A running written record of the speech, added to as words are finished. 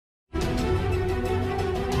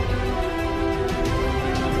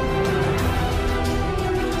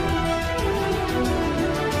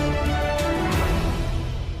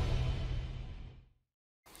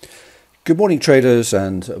Good morning, traders,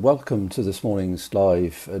 and welcome to this morning's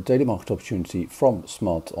live daily market opportunity from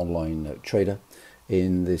Smart Online Trader.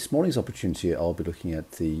 In this morning's opportunity, I'll be looking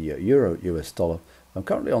at the Euro US dollar. I'm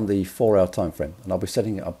currently on the 4-hour time frame, and I'll be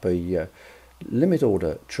setting up a limit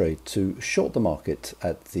order trade to short the market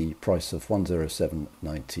at the price of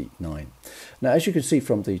 107.99. Now, as you can see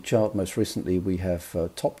from the chart, most recently we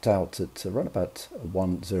have topped out at around about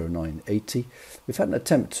 109.80. We've had an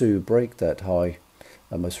attempt to break that high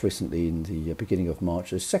most recently in the beginning of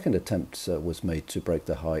March. A second attempt was made to break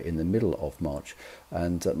the high in the middle of March,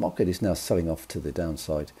 and market is now selling off to the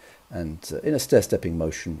downside, and in a stair-stepping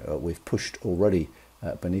motion we've pushed already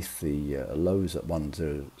beneath the lows at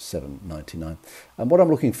 107.99, and what I'm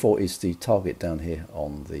looking for is the target down here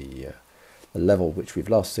on the level which we've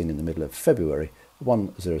last seen in the middle of February,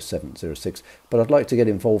 107.06. but I'd like to get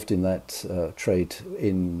involved in that trade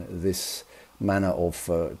in this manner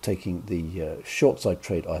of taking the short side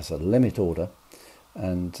trade as a limit order,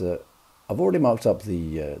 and I've already marked up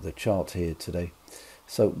the chart here today,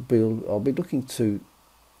 so I'll be looking to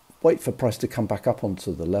wait for price to come back up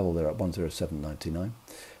onto the level there at 107.99.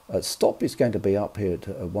 Stop is going to be up here at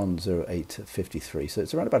 108.53, so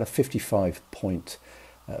it's around about a 55 point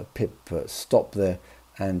pip stop there,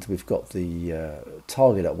 and we've got the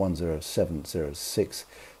target at 107.06.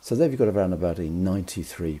 So there you've got around about a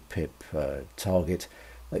 93 pip target.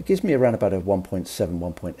 That gives me around about a 1.7,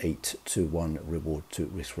 1.8 to 1 reward to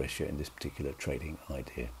risk ratio in this particular trading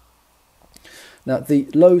idea. Now, the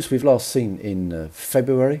lows we've last seen in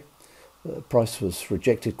February, price was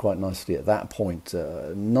rejected quite nicely at that point.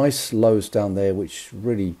 Nice lows down there, which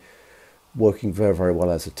really working very, very well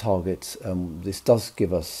as a target. This does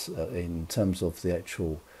give us, in terms of the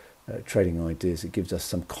actual trading ideas, it gives us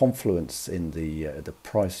some confluence in the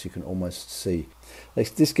price. You can almost see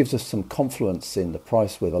this gives us some confluence in the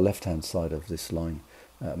price where the left hand side of this line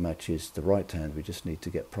matches the right hand. We just need to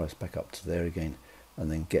get price back up to there again, and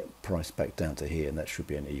then get price back down to here, and that should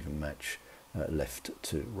be an even match left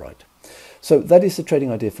to right. So that is the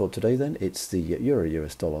trading idea for today then. It's the Euro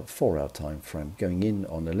US dollar 4-hour time frame, going in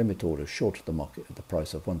on a limit order short of the market at the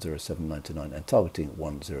price of 107.99 and targeting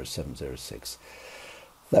 107.06.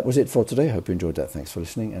 That was it for today. Hope you enjoyed that. Thanks for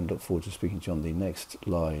listening, and look forward to speaking to you on the next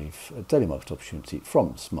live daily market opportunity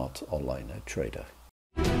from Smart Online Trader.